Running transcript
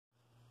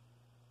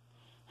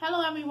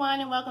Hello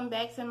everyone and welcome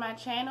back to my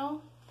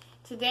channel.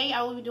 Today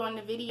I will be doing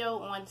a video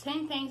on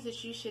 10 things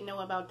that you should know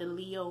about the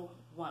Leo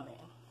woman.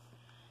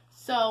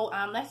 So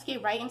let's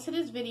get right into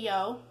this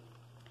video.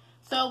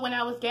 So when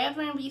I was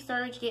gathering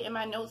research, getting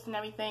my notes and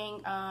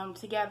everything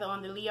together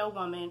on the Leo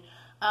woman,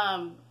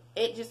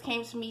 it just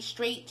came to me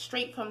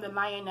straight from the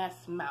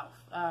lioness mouth.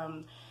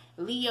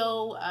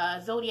 Leo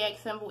zodiac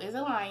symbol is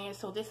a lion,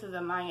 so this is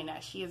a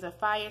lioness. She is a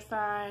fire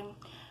sign.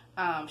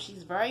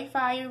 She's very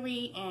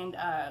fiery, and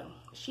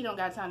she don't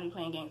got time to be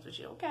playing games with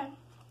you, okay?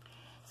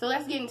 So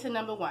let's get into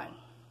number one.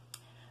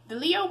 The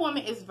Leo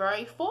woman is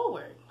very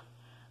forward,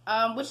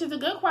 which is a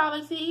good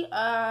quality.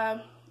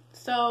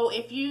 So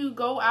if you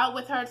go out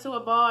with her to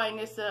a bar and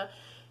it's a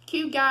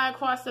cute guy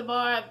across the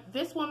bar,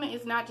 this woman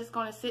is not just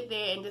going to sit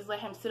there and just let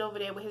him sit over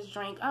there with his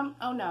drink.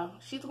 Oh no.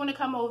 She's going to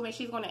come over and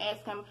she's going to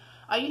ask him,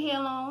 are you here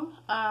alone?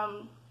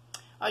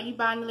 Are you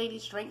buying the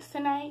ladies drinks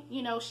tonight?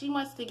 You know, she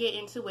wants to get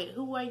into it.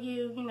 Who are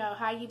you? You know,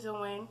 how you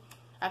doing?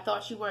 I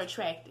thought you were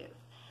attractive.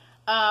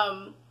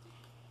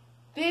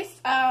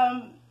 This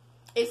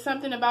is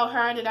something about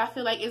her that I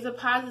feel like is a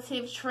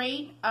positive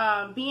trait.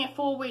 Being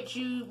forward,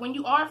 when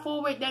you are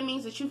forward, that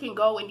means that you can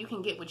go and you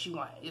can get what you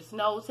want. It's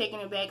no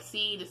taking a back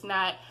seat. It's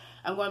not,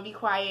 I'm going to be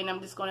quiet and I'm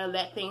just going to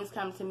let things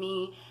come to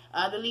me.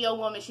 The Leo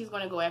woman, she's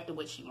going to go after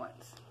what she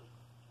wants.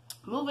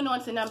 Moving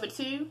on to number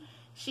two.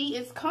 She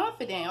is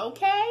confident,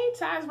 okay?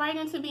 Ties right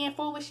into being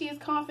forward. She is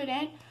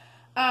confident.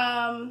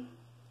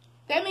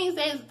 That means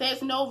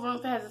there's no room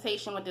for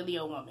hesitation with the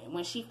Leo woman.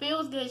 When she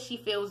feels good, she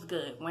feels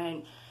good.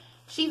 When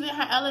she's in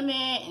her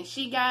element and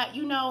she got,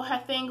 you know,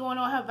 her thing going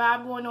on, her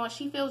vibe going on,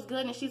 she feels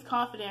good and she's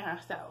confident in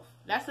herself.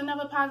 That's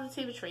another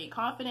positive trait.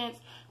 Confidence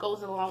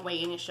goes a long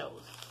way and it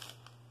shows.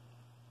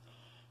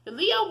 The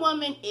Leo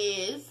woman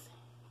is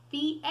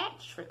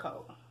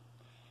theatrical.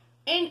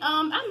 And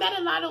I met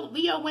a lot of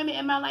Leo women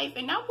in my life,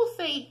 and I will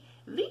say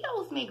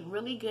Leos make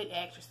really good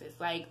actresses.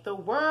 Like, the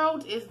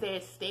world is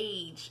their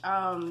stage.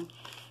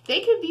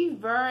 They could be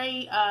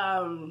very,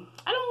 I don't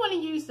want to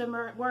use the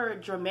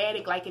word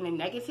dramatic like in a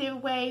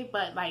negative way,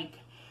 but like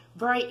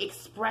very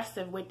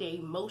expressive with their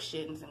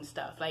emotions and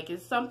stuff. Like,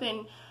 it's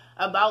something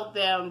about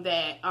them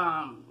that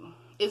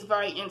is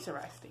very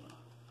interesting.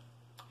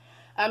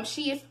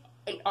 She is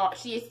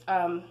artistic.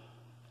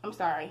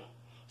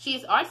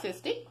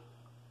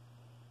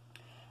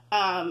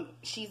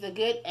 She's a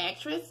good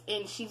actress,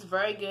 and she's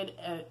very good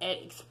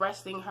at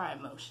expressing her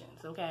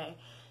emotions, okay?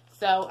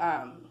 So,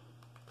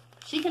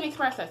 she can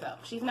express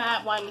herself. She's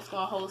not one that's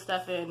going to hold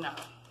stuff in, no.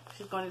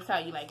 She's going to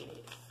tell you like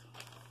it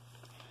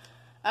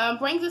is.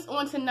 Brings us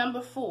on to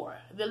number four.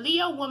 The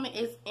Leo woman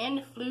is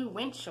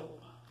influential,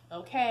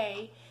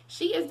 okay?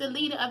 She is the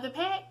leader of the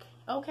pack,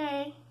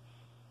 okay?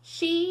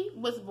 She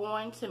was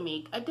born to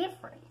make a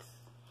difference.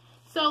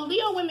 So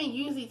Leo women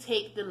usually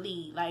take the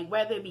lead, like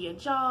whether it be a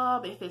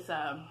job, if it's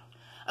a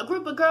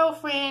group of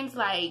girlfriends,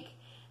 like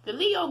the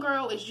Leo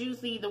girl is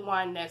usually the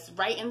one that's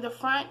right in the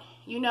front,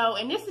 you know,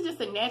 and this is just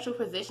a natural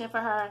position for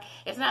her.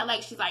 It's not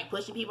like she's like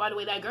pushing people out of the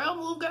way, like girl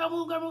move, girl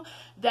move, girl move.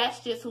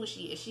 That's just who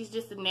she is. She's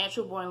just a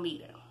natural born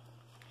leader.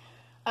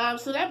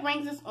 So that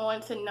brings us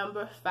on to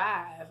number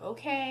five,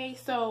 okay?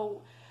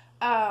 So,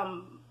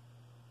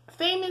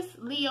 famous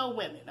Leo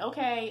women,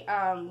 okay?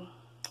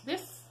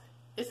 This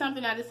it's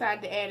something I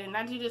decided to add, and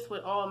I do this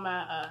with all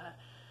my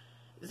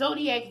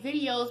Zodiac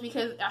videos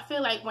because I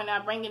feel like when I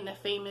bring in the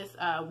famous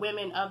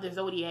women of the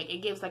Zodiac,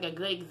 it gives like a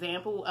good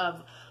example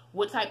of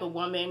what type of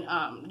woman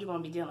you're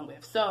going to be dealing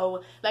with.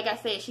 So, like I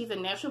said, she's a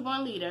natural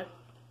born leader.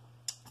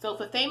 So,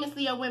 for famous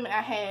Leo women,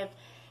 I have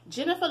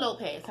Jennifer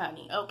Lopez,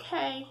 honey,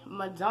 okay?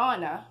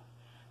 Madonna,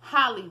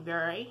 Halle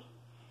Berry,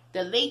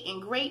 the late and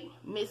great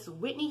Miss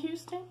Whitney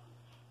Houston,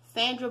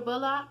 Sandra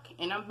Bullock,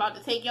 and I'm about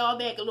to take y'all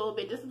back a little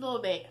bit, just a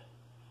little bit.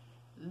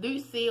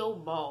 Lucille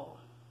Ball.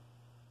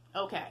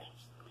 Okay,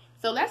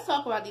 so let's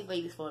talk about these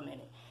ladies for a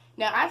minute.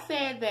 Now, I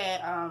said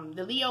that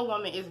the Leo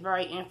woman is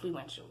very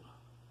influential.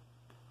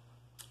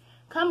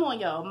 Come on,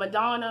 y'all.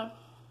 Madonna.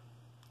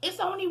 It's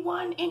only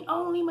one and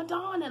only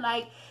Madonna.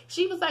 Like,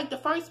 she was like the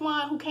first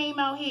one who came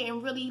out here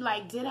and really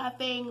like did her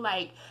thing.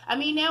 Like, I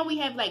mean, now we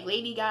have like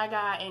Lady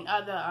Gaga and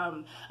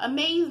other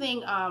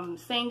amazing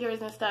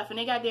singers and stuff, and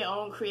they got their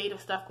own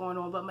creative stuff going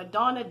on. But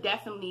Madonna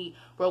definitely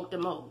broke the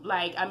mold.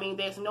 Like, I mean,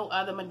 there's no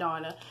other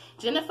Madonna.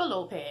 Jennifer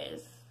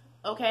Lopez.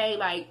 Okay,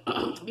 like,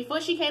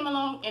 before she came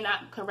along, and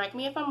correct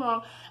me if I'm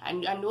wrong, I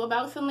knew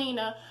about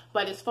Selena,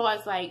 but as far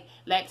as, like,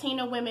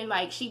 Latina women,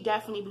 like, she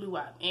definitely blew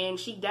up, and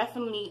she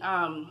definitely,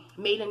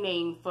 made a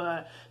name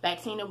for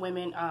Latina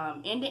women,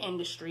 in the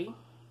industry.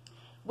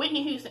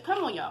 Whitney Houston,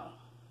 come on, y'all.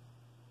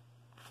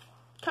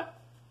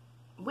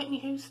 Whitney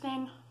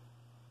Houston,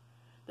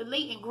 the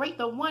late and great,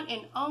 the one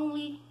and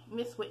only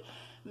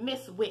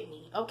Miss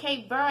Whitney,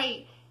 okay,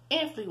 very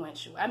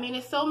influential. I mean,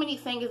 there's so many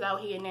singers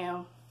out here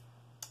now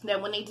that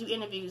when they do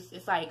interviews,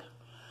 it's like,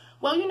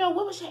 well, you know,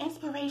 what was your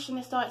inspiration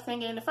to start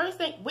singing? And the first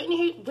thing,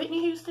 Whitney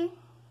Houston.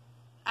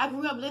 I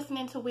grew up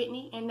listening to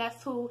Whitney, and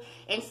that's who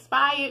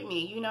inspired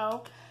me, you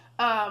know.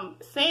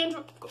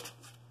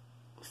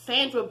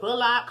 Sandra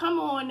Bullock,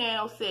 come on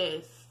now,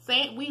 sis.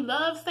 We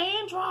love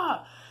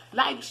Sandra.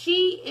 Like,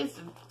 she is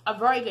a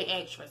very good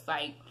actress.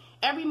 Like,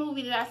 every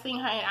movie that I seen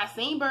her in, I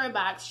seen Bird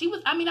Box. She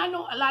was, I mean, I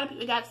know a lot of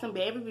people got some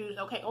bad reviews.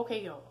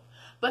 Okay, yo.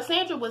 But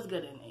Sandra was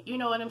good in it. You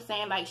know what I'm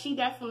saying? Like, she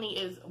definitely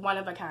is one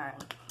of a kind.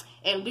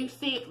 And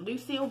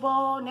Lucille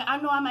Ball, now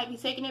I know I might be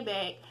taking it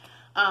back.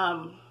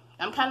 I'm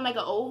kind of like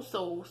an old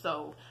soul,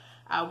 so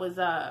I was,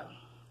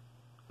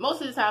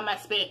 most of the time I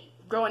spent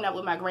growing up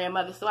with my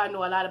grandmother, so I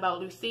know a lot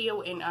about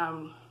Lucille,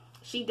 and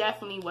she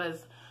definitely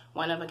was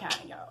one of a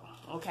kind, y'all.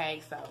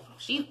 Okay, so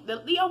she's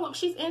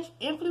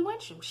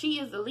influential. She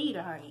is the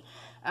leader, honey.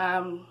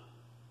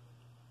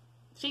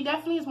 She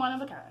definitely is one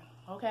of a kind.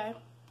 Okay.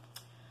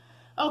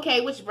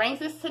 Okay, which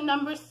brings us to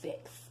number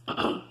 6.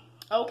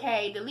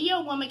 Okay, the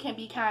Leo woman can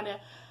be kind of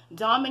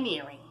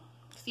domineering.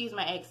 Excuse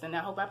my accent. I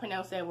hope I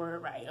pronounced that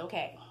word right.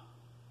 Okay.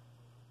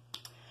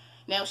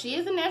 Now, she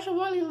is a natural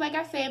woman, like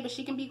I said, but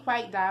she can be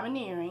quite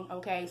domineering.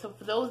 Okay, so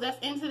for those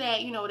that's into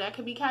that, you know, that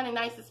could be kind of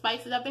nice to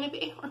spice it up in a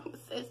bedroom,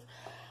 sis.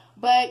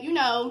 But, you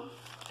know,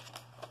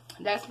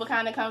 that's what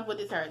kind of comes with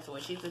this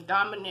territory. She's a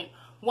dominant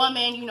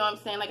woman, you know what I'm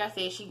saying? Like I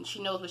said,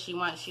 she knows what she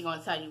wants. She's going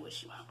to tell you what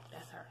she wants.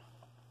 That's her.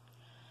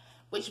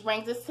 Which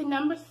brings us to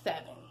number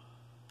 7.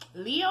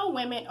 Leo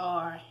women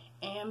are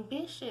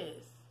ambitious.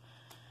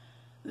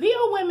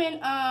 Leo women,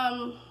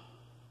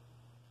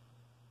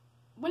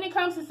 when it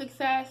comes to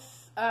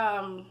success,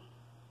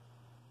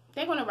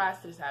 they're going to rise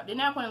to the top. They're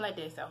not going to let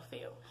themselves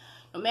fail.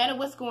 No matter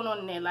what's going on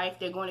in their life,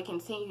 they're going to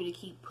continue to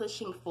keep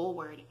pushing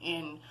forward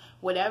in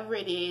whatever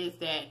it is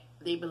that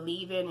they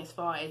believe in as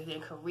far as their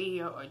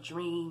career or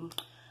dream.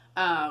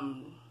 Her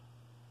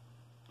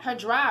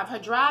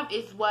drive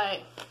is what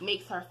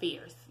makes her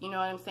fierce. You know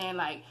what I'm saying?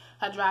 Like,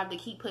 her drive to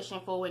keep pushing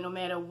forward no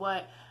matter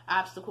what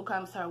obstacle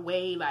comes her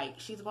way. Like,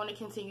 she's going to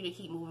continue to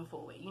keep moving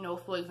forward. You know,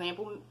 for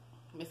example,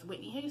 Miss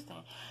Whitney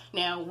Houston.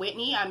 Now,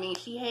 Whitney, I mean,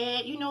 she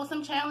had, you know,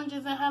 some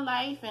challenges in her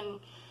life, and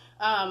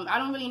I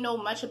don't really know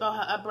much about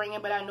her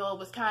upbringing, but I know it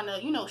was kind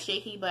of, you know,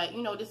 shaky. But,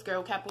 you know, this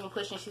girl kept on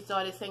pushing. She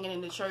started singing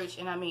in the church,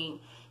 and I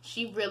mean,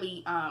 she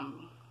really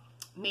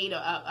made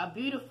a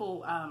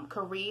beautiful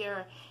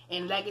career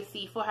and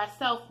legacy for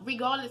herself,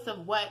 regardless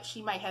of what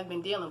she might have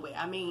been dealing with.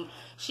 I mean,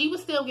 she would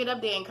still get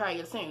up there and carry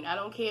a tune. I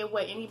don't care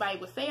what anybody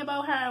would say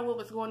about her, what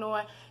was going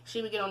on.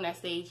 She would get on that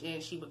stage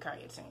and she would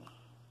carry a tune.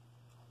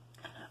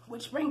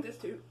 Which brings us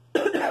to,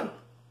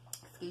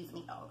 excuse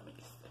me, oh, let me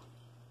just,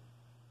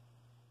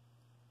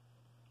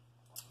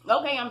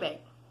 okay, I'm back.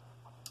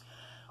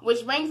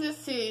 Which brings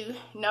us to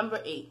number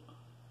 8.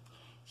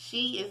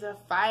 She is a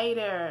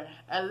fighter,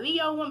 a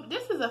Leo woman.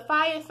 This is a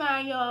fire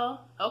sign, y'all.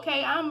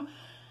 Okay, I'm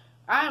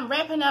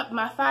wrapping up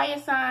my fire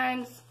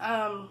signs.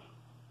 I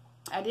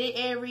did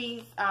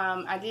Aries,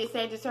 I did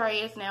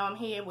Sagittarius. Now I'm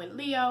here with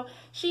Leo.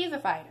 She is a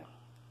fighter.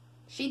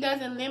 She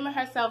doesn't limit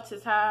herself to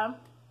time.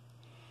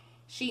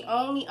 She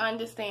only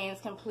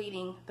understands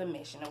completing the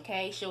mission,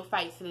 okay? She'll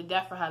fight to the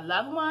death for her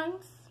loved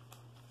ones,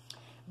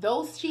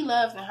 those she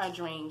loves, and her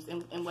dreams,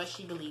 and what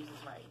she believes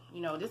is right.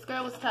 You know, this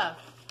girl was tough.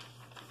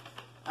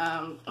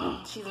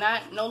 She's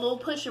not no little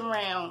push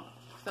around.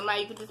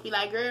 Somebody could just be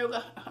like, girl,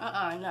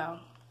 no.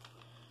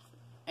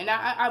 And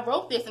I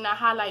wrote this and I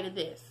highlighted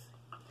this.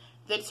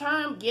 The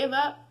term give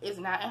up is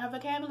not in her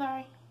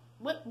vocabulary.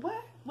 What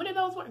are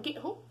those words?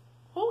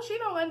 Who? She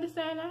don't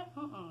understand that.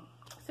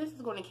 Sis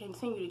is going to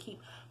continue to keep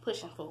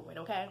pushing forward,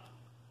 okay?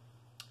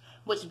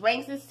 Which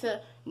brings us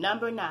to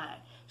number 9.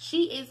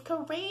 She is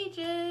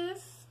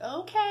courageous.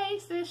 Okay,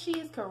 sis, she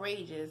is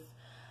courageous.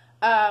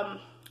 A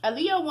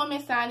Leo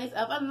woman sign is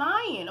of a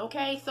lion,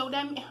 okay? So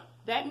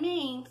that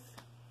means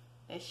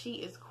that she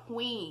is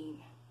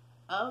queen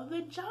of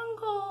the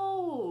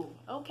jungle,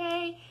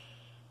 okay?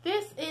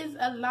 This is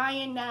a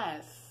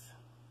lioness.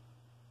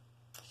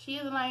 She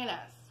is a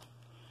lioness.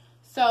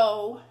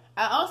 So,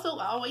 I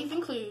always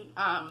include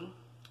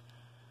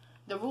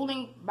the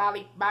ruling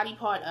body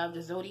part of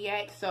the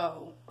zodiac.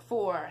 So,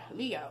 for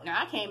Leo,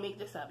 now I can't make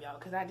this up, y'all,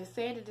 because I just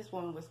said that this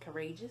woman was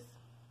courageous.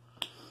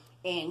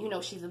 And, you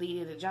know, she's the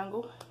leader of the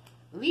jungle.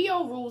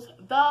 Leo rules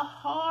the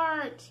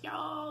heart,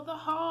 y'all, the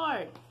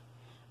heart,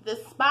 the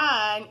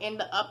spine, and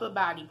the upper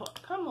body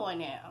part. Come on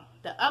now.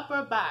 The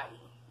upper body,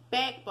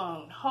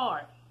 backbone,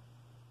 heart,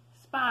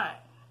 spine.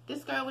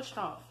 This girl was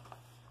strong.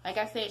 Like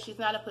I said, she's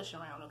not a push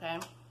around, okay?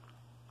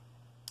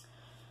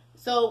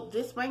 So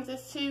this brings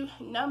us to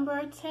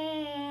number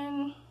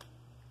 10.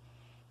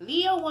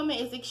 Leo woman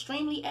is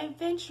extremely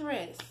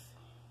adventurous.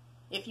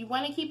 If you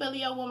want to keep a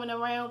Leo woman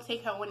around,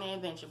 take her on an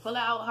adventure. Pull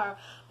out her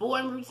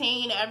boring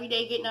routine, every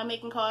day getting up,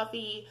 making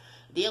coffee,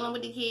 dealing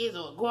with the kids,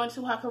 or going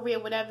to her career,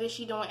 whatever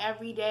she's doing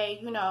every day,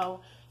 you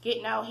know,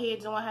 getting out here,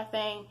 doing her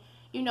thing.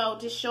 You know,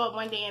 just show up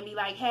one day and be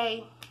like,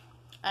 hey,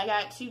 I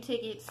got 2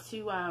 tickets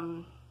to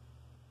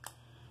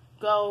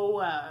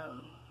go,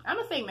 I'm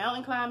going to say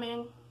mountain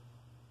climbing.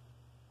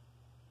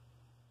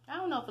 I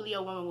don't know if a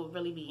Leo woman would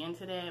really be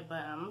into that, but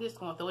I'm just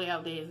going to throw it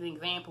out there as an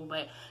example.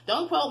 But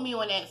don't quote me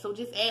on that. So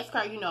just ask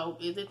her, you know,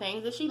 is it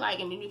things that she like?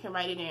 And then you can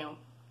write it down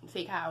and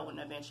take her on an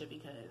adventure,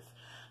 because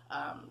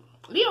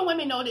Leo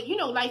women know that, you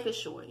know, life is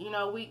short. You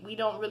know, we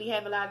don't really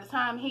have a lot of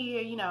time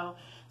here, you know.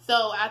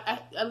 So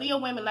Leo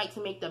women like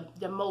to make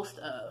the most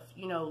of,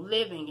 you know,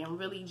 living and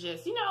really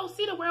just, you know,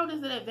 see the world as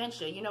an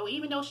adventure. You know,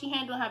 even though she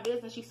handles her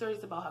business, she's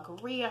serious about her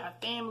career, her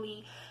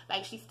family.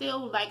 Like, she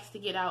still likes to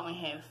get out and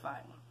have fun.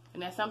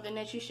 And that's something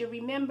that you should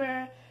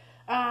remember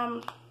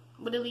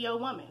with a Leo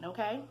woman,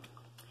 okay?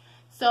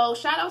 So,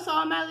 shout out to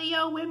all my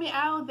Leo women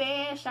out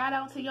there. Shout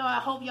out to y'all. I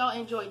hope y'all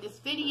enjoyed this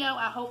video.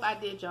 I hope I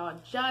did y'all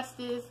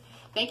justice.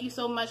 Thank you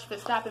so much for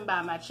stopping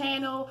by my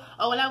channel.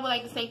 Oh, and I would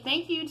like to say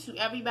thank you to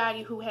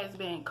everybody who has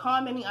been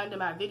commenting under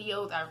my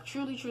videos. I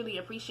truly, truly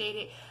appreciate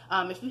it.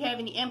 If you have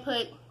any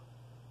input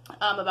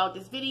about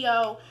this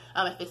video,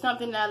 if it's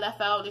something that I left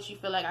out that you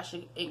feel like I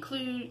should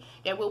include,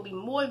 there will be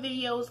more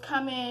videos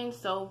coming.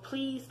 So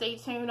please stay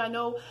tuned. I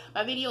know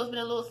my video's been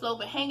a little slow,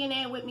 but hang in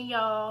there with me,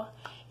 y'all.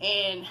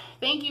 And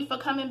thank you for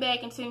coming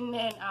back and tuning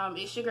in.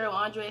 It's your girl,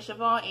 Andrea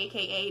Siobhan,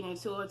 aka the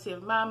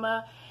Intuitive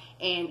Mama.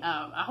 And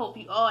I hope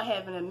you all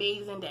have an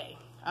amazing day.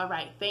 All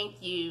right.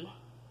 Thank you.